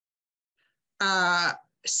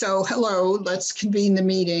So hello, let's convene the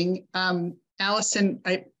meeting. Allison,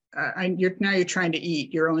 you're trying to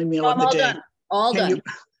eat your only meal of the day. All done.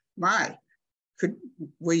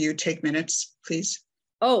 Will you take minutes, please?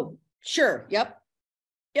 Oh, sure. Yep.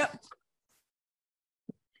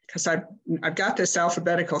 Because I've got this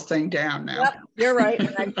alphabetical thing down now. Yep, you're right.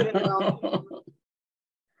 And I put it all.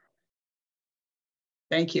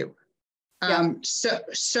 Thank you. Yeah.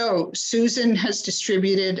 So Susan has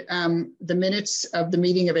distributed the minutes of the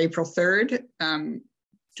meeting of April 3rd.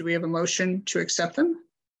 Do we have a motion to accept them?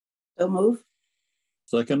 So move.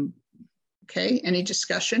 Second. Okay, any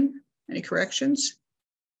discussion? Any corrections?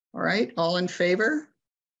 All right, all in favor?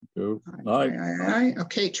 Go. Aye.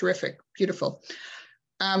 Okay, terrific, beautiful.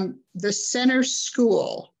 The center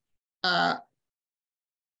school, I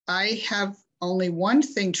have only one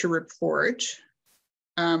thing to report.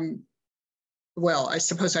 Well, I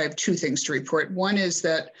suppose I have two things to report. One is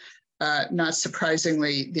that, not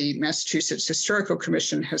surprisingly, the Massachusetts Historical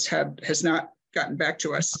Commission has not gotten back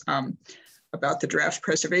to us about the draft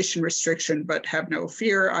preservation restriction, but have no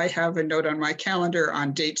fear. I have a note on my calendar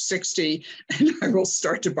on date 60, and I will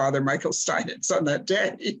start to bother Michael Steinitz on that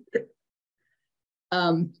day.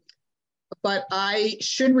 But I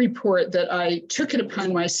should report that I took it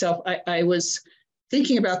upon myself. I was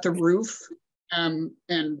thinking about the roof and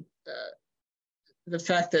the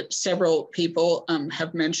fact that several people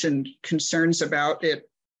have mentioned concerns about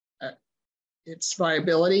its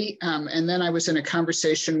viability. And then I was in a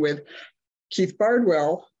conversation with Keith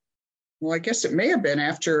Bardwell. Well, I guess it may have been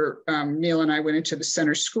after Neil and I went into the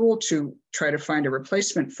center school to try to find a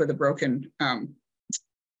replacement for the broken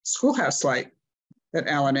schoolhouse light that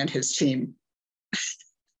Alan and his team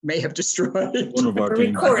may have destroyed. One of our We're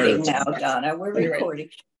recording now, Donna. We're recording.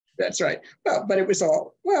 That's right. Well, but it was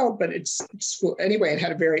all, well, but it's school. Anyway, it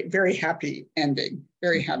had a very, very happy ending.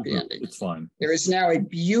 Very happy ending. It's fine. There is now a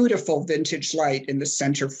beautiful vintage light in the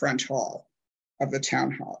center front hall of the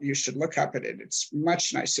town hall. You should look up at it. It's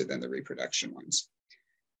much nicer than the reproduction ones.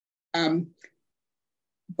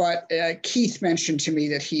 But Keith mentioned to me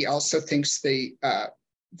that he also thinks the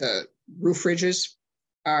roof ridges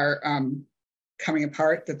are coming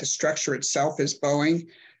apart, that the structure itself is bowing.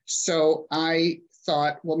 So I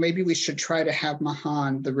thought, well, maybe we should try to have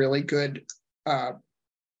Mahan, the really good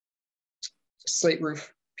slate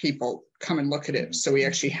roof people, come and look at it. So we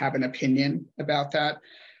actually have an opinion about that.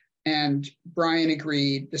 And Brian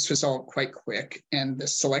agreed. This was all quite quick. And the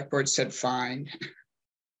select board said, fine.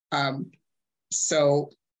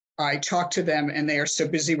 So I talked to them, and they are so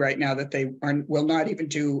busy right now that they will not even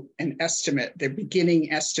do an estimate. They're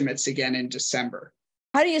beginning estimates again in December.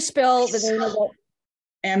 How do you spell the name of it?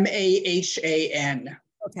 Mahan.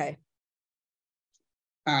 Okay.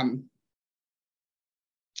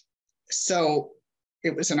 So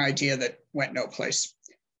it was an idea that went no place.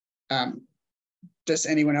 Does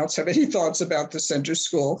anyone else have any thoughts about the center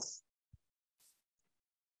school?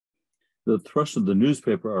 The thrust of the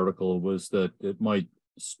newspaper article was that it might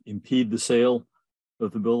impede the sale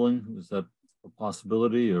of the building. Is that a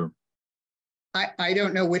possibility, or? I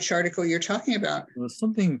don't know which article you're talking about. It was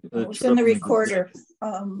something. It was in the recorder,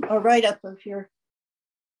 a write-up of your.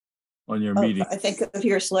 On your meeting. I think of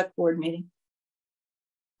your select board meeting.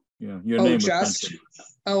 Yeah, your name was just.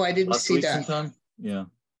 Oh, I didn't see that. Sometime? Yeah,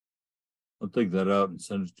 I'll take that out and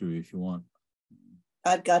send it to you if you want.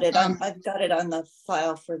 I've got it on. I've got it on the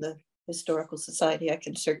file for the Historical Society. I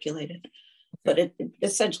can circulate it, but it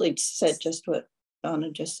essentially said just what Donna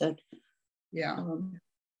just said. Yeah.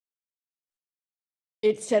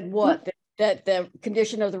 It said what? That the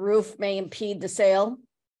condition of the roof may impede the sale?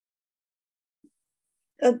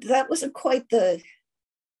 That wasn't quite the,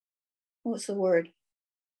 what was the word?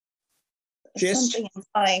 Just something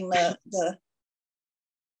implying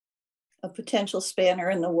a potential spanner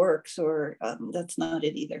in the works, or that's not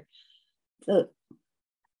it either.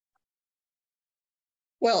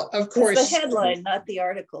 Well, of course. It's the headline, not the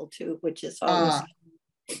article, too, which is always.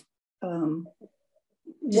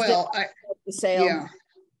 Well, the sale. Yeah.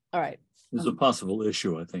 All right. There's a possible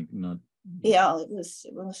issue, I think. Not. Yeah, it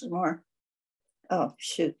was more. Oh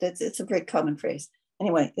shoot, it's a very common phrase.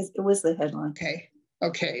 Anyway, it was the headline.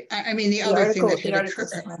 Okay. I mean, the other thing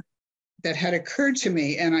that had occurred to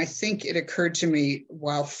me, and I think it occurred to me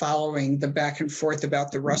while following the back and forth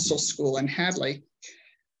about the Russell School in Hadley,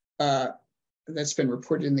 that's been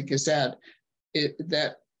reported in the Gazette,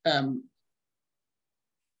 that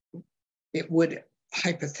it would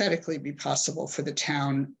hypothetically be possible for the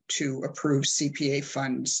town to approve CPA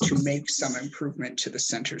funds to make some improvement to the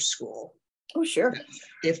center school. Oh, sure.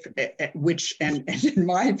 And in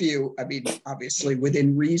my view, I mean, obviously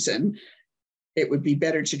within reason, it would be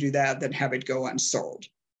better to do that than have it go unsold.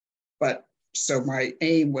 But so my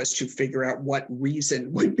aim was to figure out what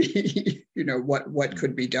reason would be, what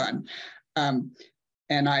could be done.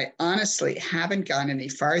 And I honestly haven't gone any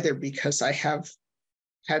farther because I have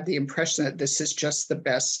had the impression that this is just the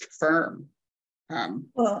best firm.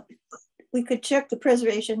 Well, we could check the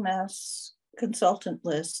Preservation Mass consultant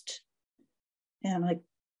list, and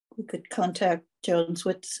we could contact Jones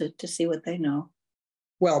Whitson to see what they know.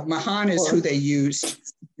 Well, Mahan is who they used.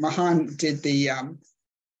 Mahan did the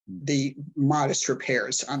modest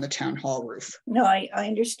repairs on the town hall roof. No, I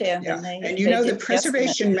understand. Yeah. And the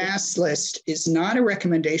Preservation Mass list is not a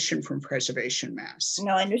recommendation from Preservation Mass.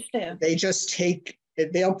 No, I understand. They just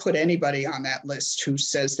they'll put anybody on that list who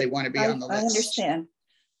says they want to be on the list. I understand.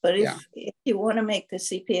 But if you want to make the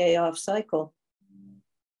CPA off cycle.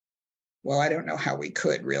 Well, I don't know how we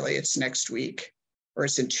could really. It's next week or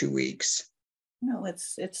it's in 2 weeks. No,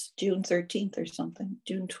 it's June 13th or something,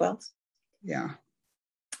 June 12th. Yeah.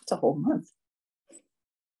 It's a whole month.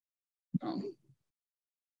 Oh.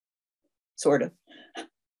 Sort of.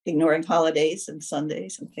 Ignoring holidays and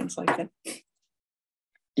Sundays and things like that.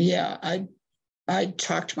 Yeah, I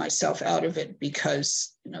talked myself out of it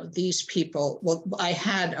because, these people, well, I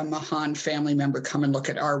had a Mahan family member come and look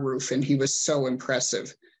at our roof, and he was so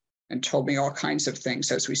impressive and told me all kinds of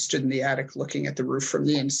things as we stood in the attic looking at the roof from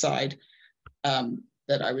the inside,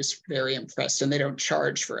 that I was very impressed. And they don't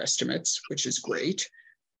charge for estimates, which is great.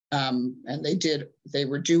 And they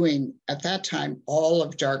were doing at that time all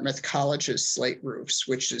of Dartmouth College's slate roofs,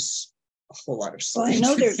 which is a whole lot of slate.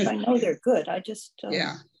 Well, I know they're good. I just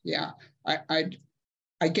yeah.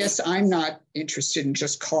 I guess I'm not interested in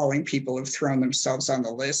just calling people who've thrown themselves on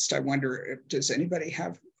the list. I wonder, do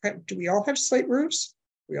we all have slate roofs?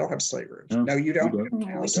 We all have slate roofs. No, you don't.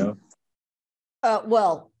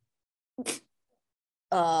 Well,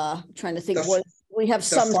 trying to think what we have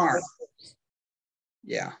some farm.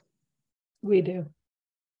 Yeah. We do.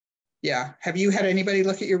 Yeah. Have you had anybody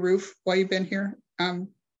look at your roof while you've been here,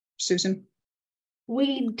 Susan?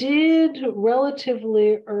 We did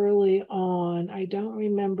relatively early on. I don't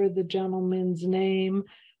remember the gentleman's name,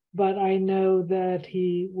 but I know that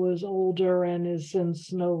he was older and is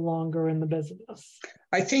since no longer in the business.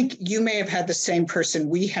 I think you may have had the same person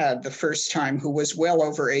we had the first time, who was well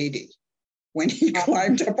over 80 when he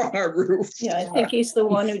climbed up on our roof. Yeah, I think he's the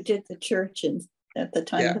one who did the church at the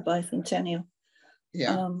time of the bicentennial.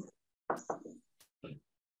 Yeah.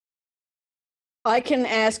 I can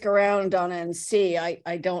ask around, Donna, and see.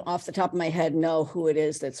 I don't off the top of my head know who it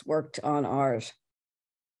is that's worked on ours.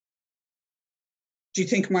 Do you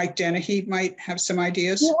think Mike Dennehy might have some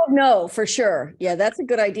ideas? No, for sure. Yeah, that's a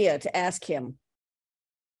good idea to ask him.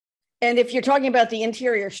 And if you're talking about the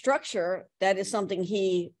interior structure, that is something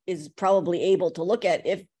he is probably able to look at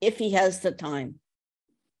if he has the time.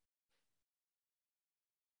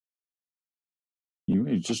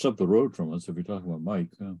 He's just up the road from us if you're talking about Mike.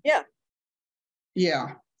 Yeah.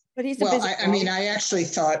 Yeah. But he's I actually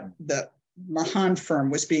thought the Mahan firm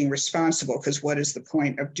was being responsible, because what is the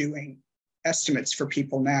point of doing estimates for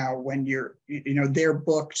people now when they're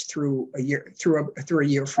booked through a year from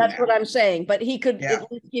now? That's what I'm saying, but he could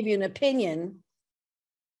at least give you an opinion.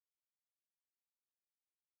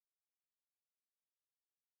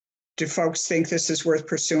 Do folks think this is worth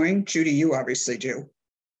pursuing? Judy, you obviously do.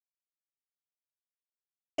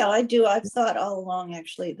 Yeah, I do. I've thought all along,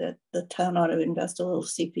 actually, that the town ought to invest a little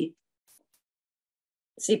CPA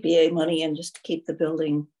money and just keep the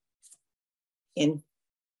building in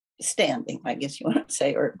standing, I guess you want to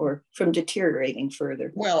say, or from deteriorating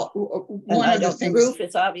further. Well, one of the things, the roof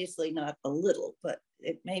is obviously not a little, but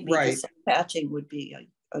it may be some patching would be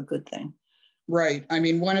a good thing. Right. I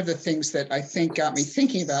mean, one of the things that I think got me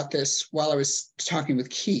thinking about this while I was talking with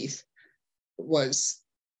Keith was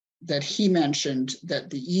that he mentioned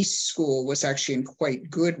that the East School was actually in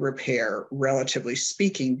quite good repair, relatively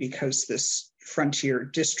speaking, because this frontier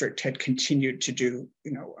district had continued to do,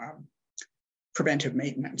 preventive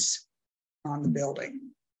maintenance on the building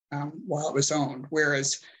while it was owned.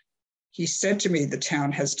 Whereas he said to me, the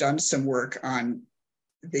town has done some work on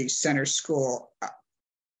the center school.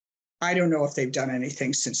 I don't know if they've done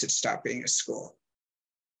anything since it stopped being a school.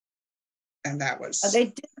 And that was... They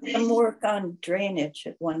did some work on drainage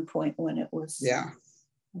at one point when it was... Yeah.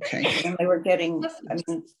 Okay. And they were getting...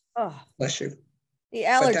 Bless you. The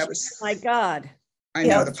allergies, my God. I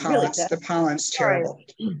know, the pollen's terrible.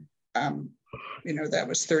 That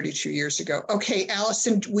was 32 years ago. Okay,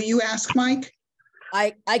 Allison, will you ask Mike?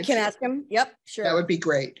 I can ask him. Yep, sure. That would be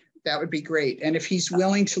great. That would be great. And if he's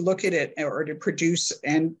willing to look at it or to produce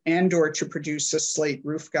or to produce a slate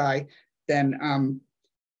roof guy, then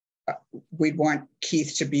we'd want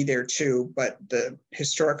Keith to be there too, but the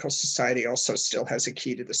Historical Society also still has a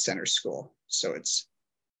key to the center school. So it's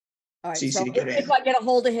easy so to get in. If I get a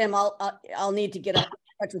hold of him, I'll need to get in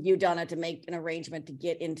touch with you, Donna, to make an arrangement to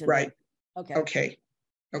get into right. Okay. Okay.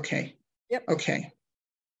 Okay. Yep. Okay.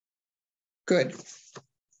 Good.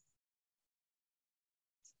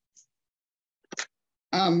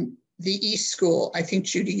 The East School, I think,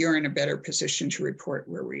 Judy, you're in a better position to report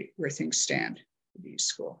where things stand with the East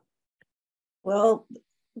School. Well,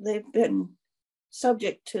 they've been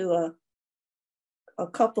subject to a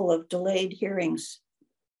couple of delayed hearings,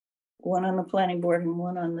 one on the planning board and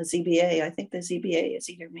one on the ZBA. I think the ZBA is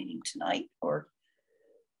either meeting tonight or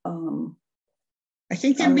I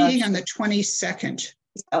think they're meeting on the 22nd.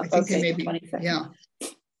 I think okay, they may be, 22nd.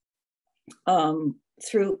 yeah.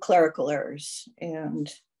 Through clerical errors.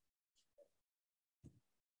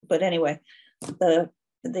 But anyway,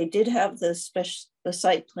 they did have the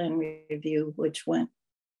site plan review, which went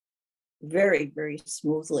very, very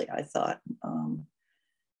smoothly, I thought.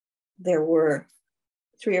 There were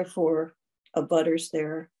 3 or 4 abutters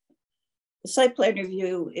there. The site plan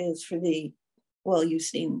review is for well, you've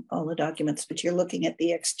seen all the documents, but you're looking at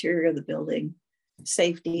the exterior of the building,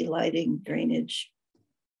 safety, lighting, drainage,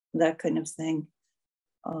 that kind of thing.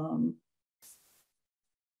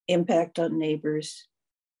 Impact on neighbors.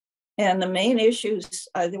 And the main issues,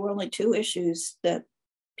 there were only 2 issues that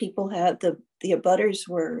people had. The abutters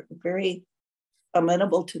were very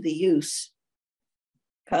amenable to the use.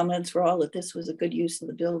 Comments were all that this was a good use of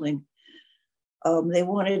the building. They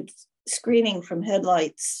wanted screening from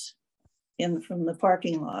headlights from the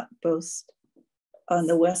parking lot, both on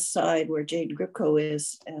the west side where Jade Gripco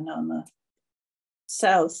is and on the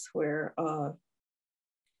south where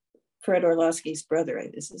Fred Orlowski's brother,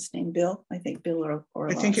 is his name Bill? I think Bill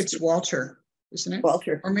Orlowski. I think it's Walter, isn't it?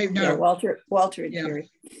 Walter. Or maybe no. Yeah, Walter and yeah. Terry.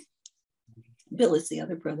 Bill is the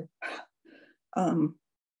other brother.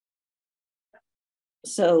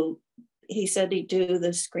 So he said he'd do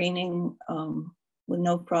the screening with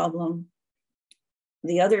no problem.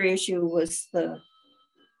 The other issue was the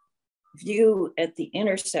view at the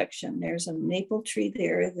intersection. There's a maple tree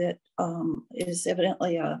there that is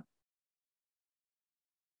evidently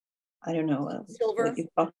I don't know, Silver,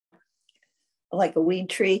 like a weed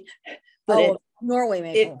tree, but Norway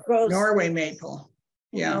maple. It grows Norway maple.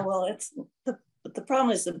 Yeah. Well, it's the problem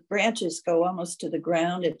is the branches go almost to the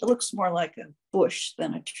ground. It looks more like a bush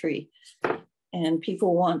than a tree, and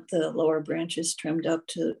people want the lower branches trimmed up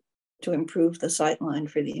to improve the sight line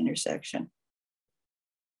for the intersection.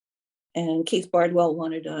 And Keith Bardwell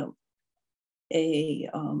wanted a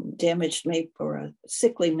damaged maple or a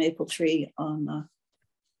sickly maple tree on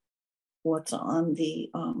what's on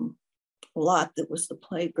the lot that was the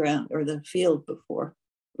playground or the field before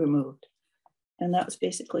removed. And that was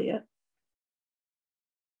basically it.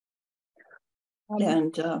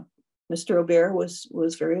 And Mr. Aubert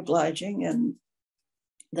was very obliging, and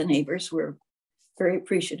the neighbors were very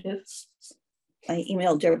appreciative. I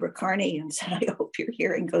emailed Deborah Carney and said, I hope your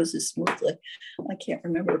hearing goes as smoothly. I can't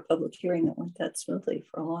remember a public hearing that went that smoothly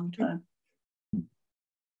for a long time.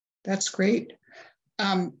 That's great.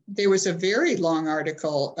 There was a very long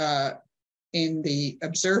article in the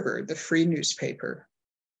Observer, the free newspaper,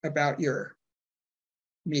 about your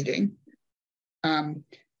meeting. And,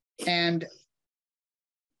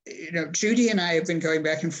 you know, Judy and I have been going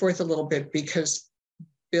back and forth a little bit because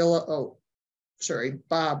Bob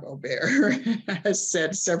Aubert has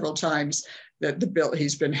said several times that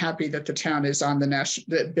he's been happy that the town is on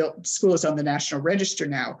the school is on the National Register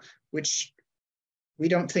now, which we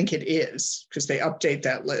don't think it is, because they update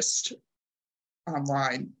that list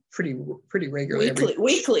online pretty regularly.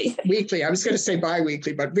 Weekly. I was going to say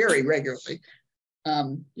bi-weekly, but very regularly.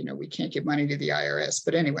 You know, we can't give money to the IRS,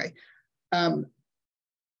 but anyway.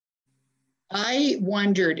 I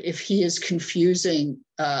wondered if he is confusing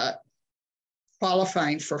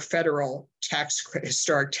qualifying for federal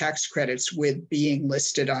historic tax credits with being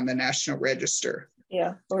listed on the National Register.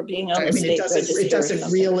 Yeah, or being on the state register. It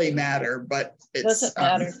doesn't really matter, but it doesn't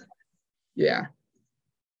matter. Yeah.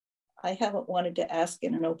 I haven't wanted to ask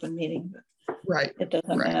in an open meeting, but right. It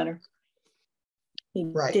doesn't matter. He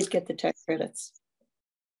did get the tax credits.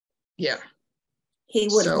 Yeah. He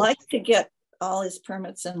would like to get all his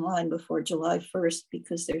permits in line before July 1st,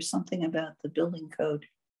 because there's something about the building code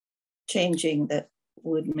changing that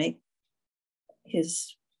would make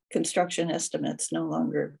his construction estimates no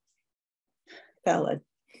longer valid.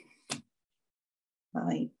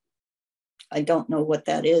 I don't know what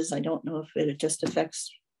that is. I don't know if it just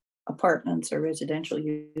affects apartments or residential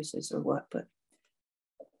uses or what, but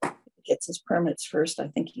if he gets his permits first, I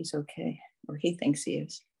think he's okay, or he thinks he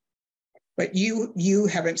is. But you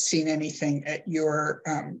haven't seen anything at your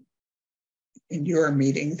in your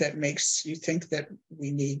meeting that makes you think that we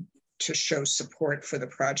need to show support for the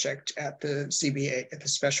project at the ZBA, at the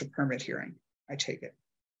special permit hearing, I take it?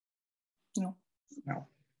 No. No.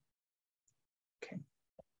 Okay.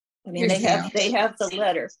 I mean, they have the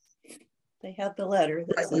letter. They have the letter.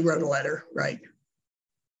 Right, we wrote a letter, right.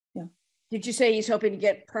 Yeah. Did you say he's hoping to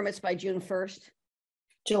get permits by June 1st?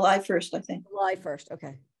 July 1st, I think. July 1st,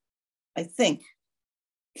 okay. I think.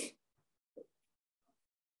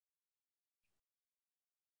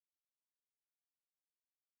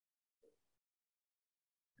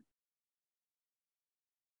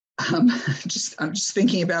 I'm just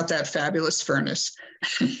thinking about that fabulous furnace,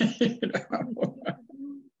 you know,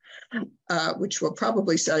 which will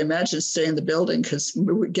probably, I imagine, stay in the building, because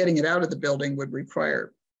getting it out of the building would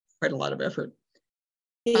require quite a lot of effort.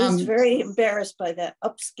 He's very embarrassed by that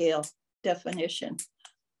upscale definition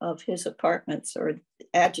of his apartments, or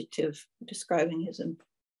adjective describing his apartments.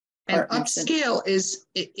 And upscale is,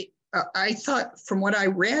 I thought from what I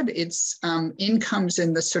read, it's incomes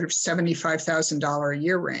in the sort of $75,000 a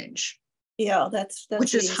year range. Yeah, that's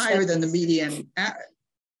which is higher than the median.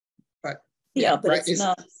 But yeah, but right,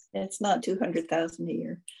 it's not 200,000 a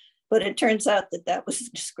year. But it turns out that was the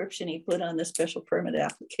description he put on the special permit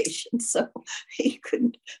application, so he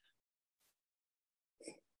couldn't.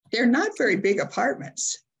 They're not very big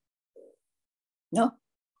apartments. No.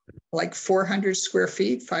 Like 400 square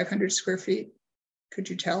feet, 500 square feet. Could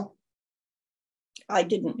you tell? I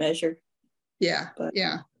didn't measure. Yeah, but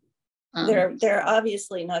yeah. They're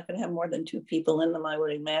obviously not going to have more than 2 people in them. I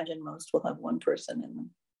would imagine most will have 1 person in them,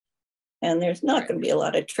 and there's not going to be a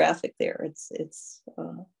lot of traffic there. It's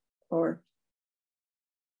or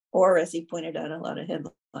as he pointed out, a lot of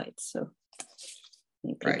headlights. So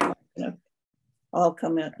people, you know, all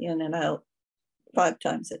come in and out 5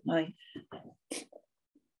 times at night.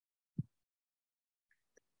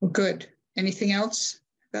 Well, good. Anything else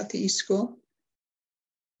about the East School?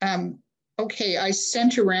 Okay, I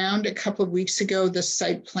sent around a couple of weeks ago the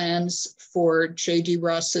site plans for J.D.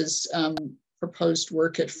 Ross's proposed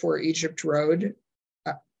work at 4 Egypt Road.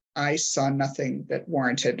 I saw nothing that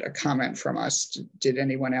warranted a comment from us. Did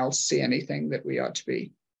anyone else see anything that we ought to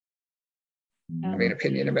be having an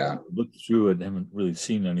opinion about? Looked through it, haven't really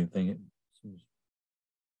seen anything.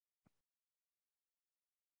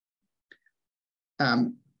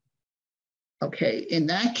 Okay, in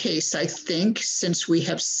that case, I think since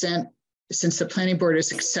the planning board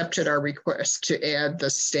has accepted our request to add the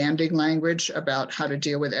standing language about how to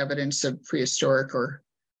deal with evidence of prehistoric or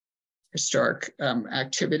historic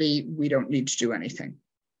activity, we don't need to do anything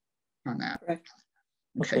on that. Correct.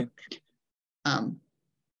 Okay. I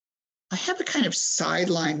have a kind of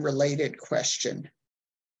sideline related question.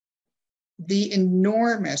 The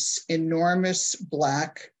enormous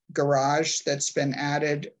black garage that's been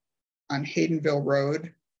added on Haydenville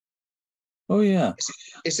Road. Oh yeah.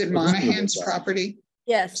 Is it Monahan's property?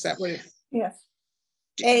 Yes. Is that what it? Yes.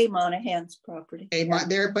 A Monahan's property.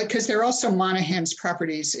 Because there are also Monahan's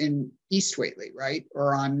properties in East Whately, right?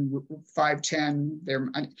 Or on 510.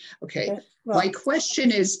 Okay. Well, my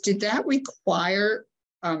question is, did that require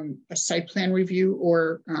a site plan review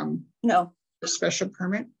or no, a special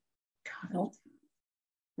permit? God. No.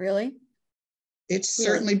 Really? It's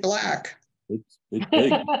certainly black. It's big.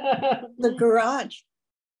 The garage.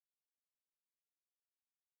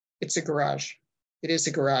 It's a garage. It is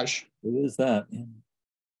a garage. It is that. Yeah.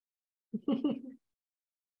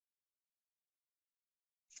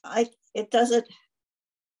 I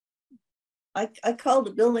called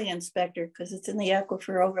the building inspector because it's in the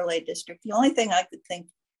Aquifer Overlay District. The only thing I could think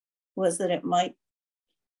was that it might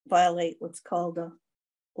violate what's called a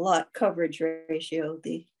lot coverage ratio,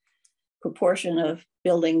 the proportion of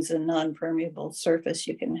buildings and non-permeable surface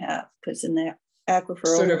you can have, because in the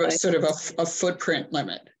Aquifer Overlay, sort of a footprint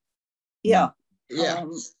limit. Yeah. Yeah.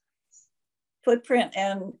 Footprint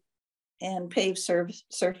and paved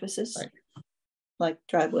surfaces, right, like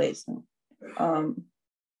driveways. And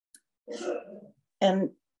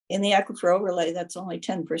in the Aquifer Overlay, that's only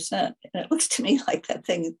 10%. And it looks to me like that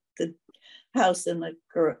thing, the house and the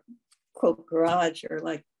quote garage are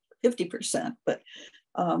like 50%, but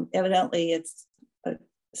evidently it's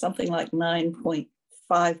something like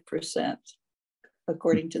 9.5%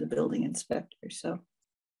 according to the building inspector. So.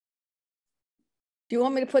 Do you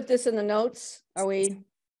want me to put this in the notes? Are we?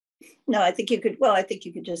 No, I think you could. Well, I think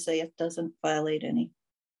you could just say it doesn't violate any.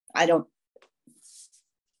 I don't.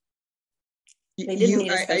 They didn't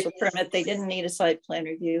need a special permit. They didn't need a site plan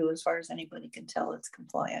review. As far as anybody can tell, it's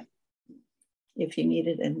compliant. If you need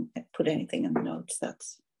it and put anything in the notes,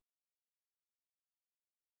 that's.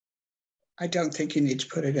 I don't think you need to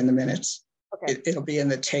put it in the minutes. Okay. It'll be in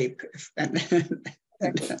the tape. I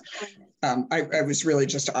was really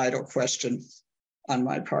just idle question on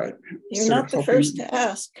my part. You're not the first to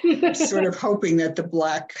ask. Sort of hoping that the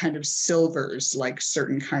black kind of silvers like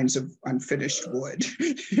certain kinds of unfinished wood.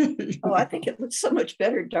 Oh, I think it looks so much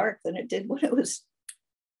better dark than it did when it was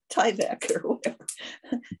Tyvek or whatever.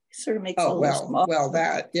 It sort of makes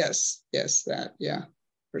that, yes, that, yeah,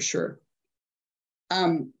 for sure.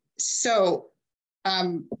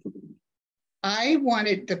 I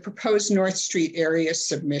wanted the proposed North Street area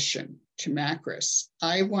submission to Macris.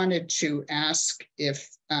 I wanted to ask if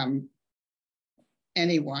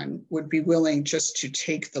anyone would be willing just to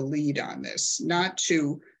take the lead on this, not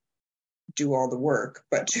to do all the work,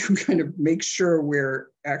 but to kind of make sure we're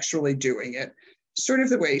actually doing it. Sort of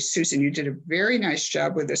the way, Susan, you did a very nice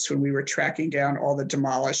job with this when we were tracking down all the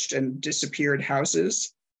demolished and disappeared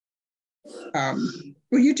houses. Well,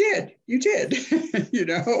 you did, you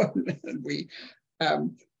know, and we,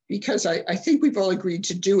 because I think we've all agreed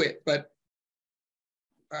to do it, but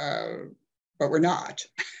we're not.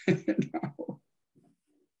 No.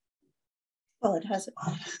 Well, it hasn't.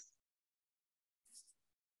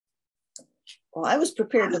 Well, I was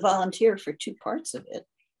prepared to volunteer for 2 parts of it.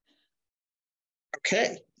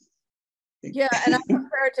 Okay. Yeah, and I'm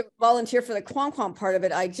prepared to volunteer for the Quam part of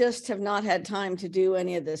it. I just have not had time to do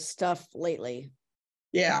any of this stuff lately.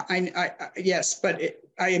 Yeah, yes, but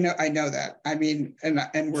I know that. I mean,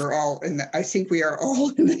 and we're all in that. I think we are all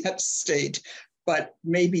in that state. But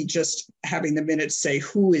maybe just having the minutes say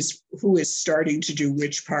who is starting to do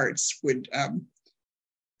which parts would, I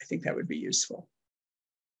think that would be useful.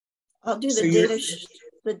 I'll do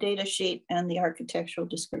the data sheet and the architectural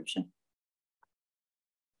description.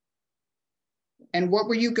 And what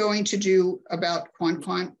were you going to do about Quant,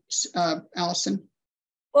 Allison?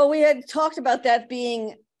 Well, we had talked about that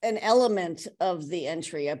being an element of the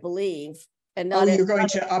entry, I believe, and not. Oh, you're going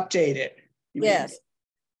to update it. Yes.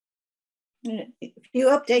 If you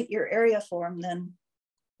update your area form, then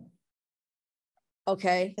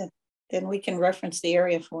okay, then we can reference the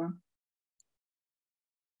area form.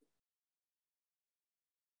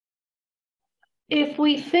 If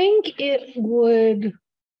we think it would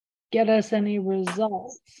get us any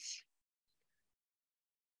results,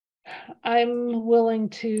 I'm willing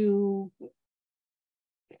to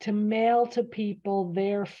mail to people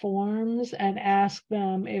their forms and ask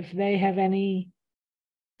them if they have any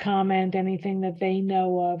comment, anything that they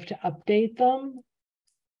know of, to update them.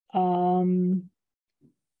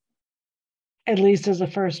 At least as a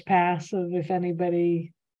first pass of if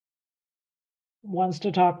anybody wants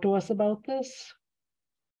to talk to us about this.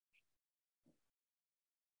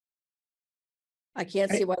 I can't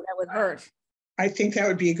see why that would hurt. I think that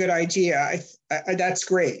would be a good idea. That's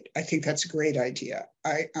great. I think that's a great idea.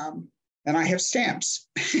 And I have stamps.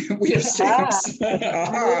 We have stamps. We have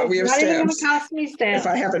not stamps. Even gonna cost me stamps.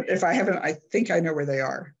 If I haven't, I think I know where they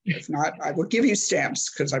are. If not, I will give you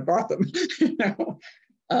stamps because I bought them. You know?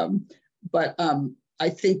 But I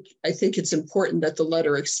think it's important that the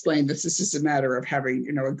letter explain that this is a matter of having,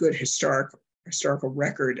 you know, a good historical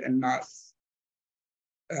record and not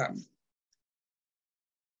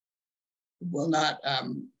will not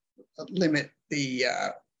limit the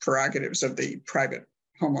prerogatives of the private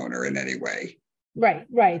homeowner in any way. Right.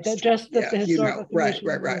 That just that the historical right.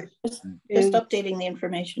 Just updating the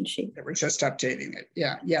information sheet. We're just updating it.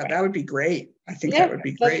 Yeah, that would be great. I think that would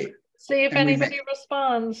be great. See if anybody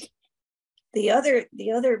responds. The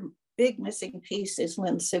other big missing piece is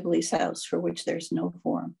Lynn Sibley's house, for which there's no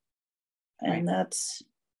form. And that's,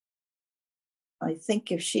 I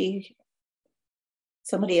think if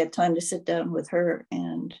somebody had time to sit down with her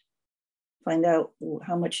and find out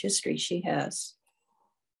how much history she has.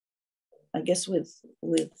 I guess with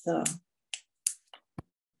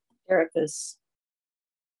Erica's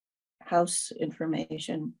house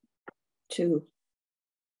information too.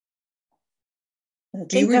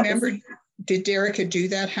 Do you remember, did Derica do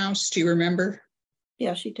that house? Do you remember?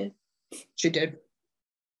 Yeah, she did. She did.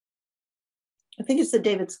 I think it's the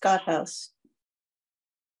David Scott house,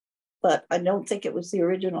 but I don't think it was the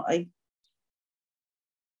original.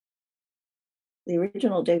 The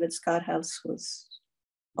original David Scott house was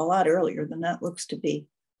a lot earlier than that looks to be,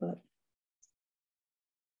 but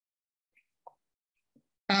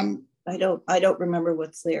I don't remember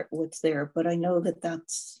what's there, but I know that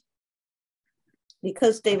that's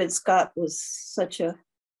because David Scott was such a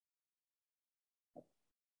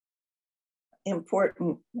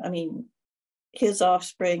important, I mean, his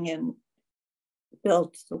offspring and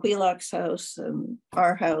built the Wheelock's house and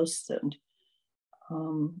our house and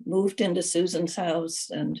moved into Susan's house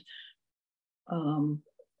and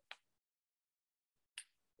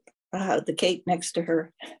the cake next to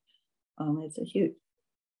her. It's a huge,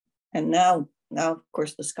 and now of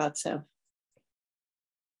course the Scotts have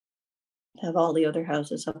all the other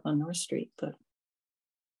houses up on North Street. But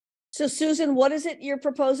So Susan, what is it you're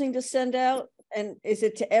proposing to send out? And is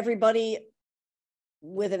it to everybody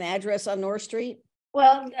with an address on North Street?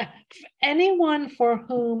 Well, anyone for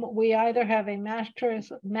whom we either have a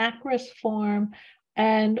macros form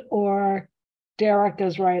and or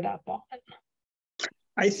Derica's write up on.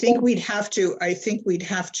 I think we'd have to,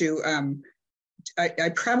 I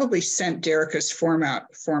probably sent Derica's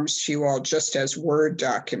forms to you all just as Word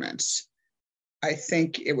documents. I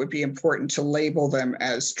think it would be important to label them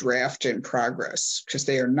as draft in progress, because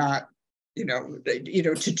they are not,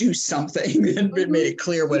 to do something and make it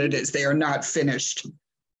clear what it is. They are not finished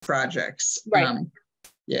projects. Right.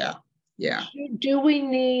 Yeah. Do we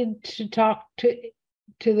need to talk to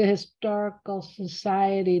the Historical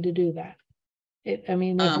Society to do that? If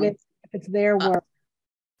it's their work.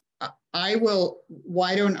 I will,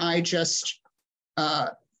 why don't I just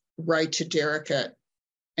write to Derica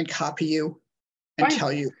and copy you and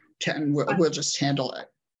tell you, and we'll just handle it.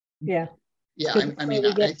 Yeah. Yeah, I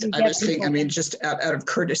was thinking, just out of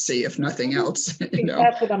courtesy, if nothing else.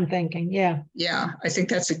 That's what I'm thinking, yeah. Yeah, I think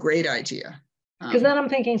that's a great idea. Because then I'm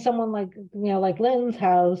thinking someone like Lynn's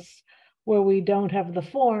house, where we don't have the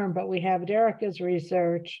form, but we have Derica's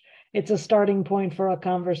research. It's a starting point for a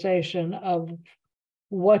conversation of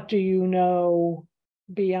what do you know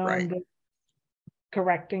beyond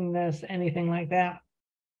correcting this, anything like that.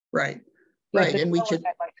 Right. So right. And we could,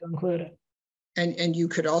 I'd like to include it. And you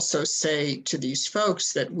could also say to these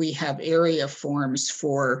folks that we have area forms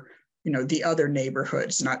for, the other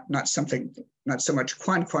neighborhoods, not so much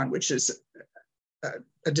Quan, which is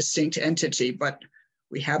a distinct entity, but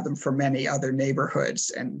we have them for many other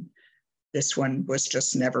neighborhoods. And this one was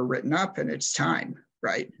just never written up, and it's time,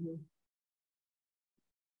 right?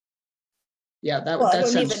 Yeah, that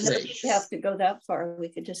sounds great. We have to go that far. We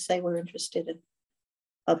could just say we're interested in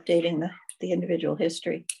updating the individual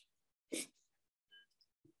history.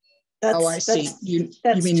 I see. You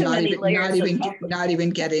mean not even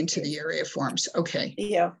get into the area forms? Okay.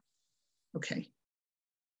 Yeah. Okay.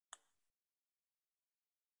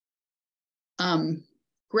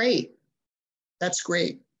 Great. That's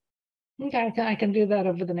great. Okay, I can do that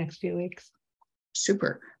over the next few weeks.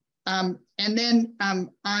 Super. And then on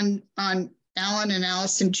Alan and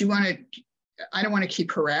Allison, do you want to? I don't want to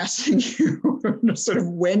keep harassing you. Sort of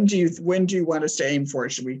when do you want us to aim for?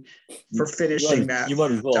 Should we for finishing that? You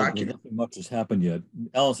might as well. Document? Nothing much has happened yet.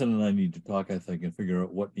 Allison and I need to talk, I think, and figure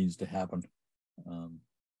out what needs to happen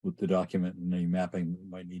with the document and any mapping that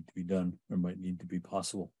might need to be done or might need to be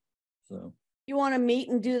possible. So you want to meet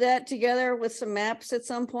and do that together with some maps at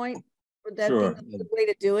some point? Would that sure. be the way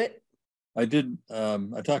to do it? I did.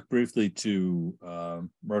 I talked briefly to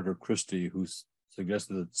Margaret Christie, who's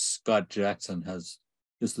suggested that Scott Jackson is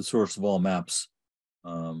the source of all maps.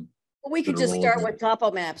 Well, we could just start with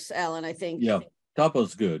topo maps, Alan, I think. Yeah,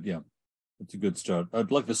 topo's good. Yeah, it's a good start.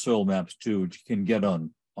 I'd like the soil maps too, which you can get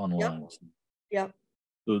online. Yep.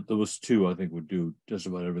 So those two, I think, would do just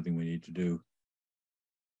about everything we need to do.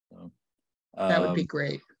 So, that would be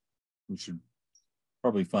great. We should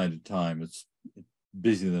probably find a time. It's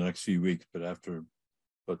busy the next few weeks, but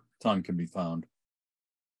time can be found.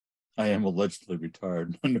 I am allegedly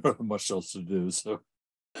retired. I don't have much else to do. So,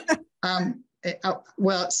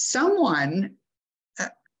 well, someone,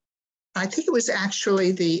 I think it was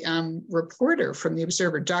actually the reporter from the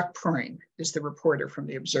Observer. Doc Proyne is the reporter from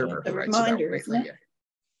the Observer. The reminder, isn't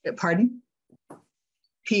it? Pardon?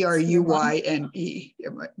 P-R-U-Y-N-E.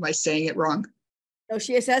 Am I saying it wrong? No,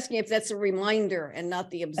 she is asking if that's a reminder and not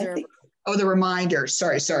the Observer. Oh, the Reminder.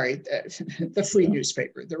 Sorry. The free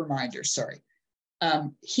newspaper. The Reminder. Sorry.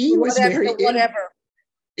 He was whatever.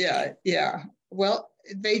 Yeah. Well,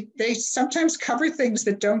 they sometimes cover things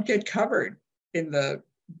that don't get covered in the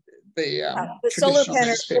solar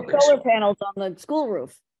panels on the school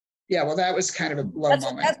roof. Yeah, well, that was kind of a low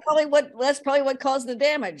moment. That's probably what caused the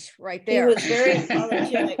damage right there. He was very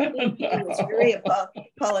apologetic. He was very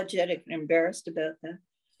apologetic and embarrassed about that.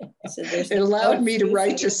 It allowed me to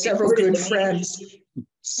write to several good friends.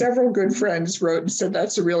 Several good friends wrote and said,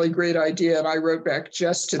 that's a really great idea. And I wrote back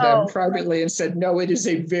just to them privately and said, no, it is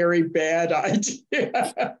a very bad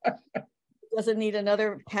idea. Doesn't need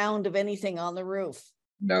another pound of anything on the roof.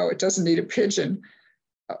 No, it doesn't need a pigeon.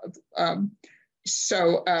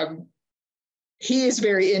 So he is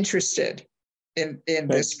very interested in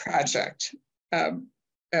this project.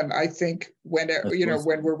 And I think when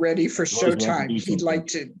we're ready for showtime, he'd like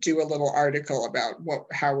to do a little article about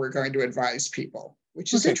how we're going to advise people,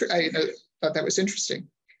 which is interesting. I thought that was interesting.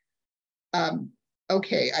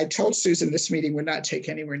 Okay, I told Susan this meeting would not take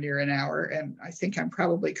anywhere near an hour, and I think I'm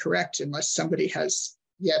probably correct unless somebody has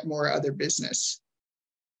yet more other business.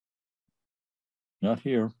 Not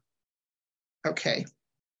here. Okay.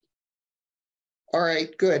 All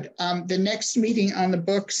right, good. The next meeting on the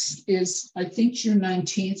books is, I think, June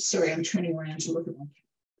 19th. Sorry, I'm turning around to look at my.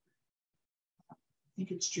 I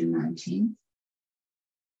think it's June 19th.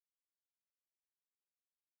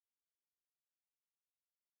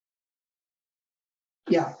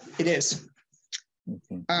 Yeah, it is.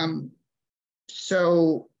 Okay.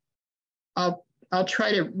 So I'll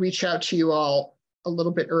try to reach out to you all a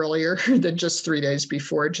little bit earlier than just 3 days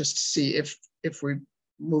before, just to see if we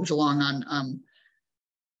moved along on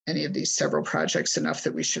any of these several projects enough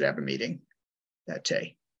that we should have a meeting that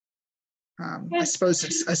day. I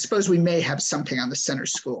suppose we may have something on the center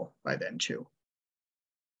school by then too.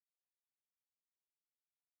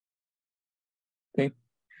 Okay.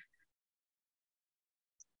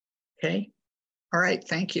 Okay. All right.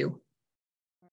 Thank you.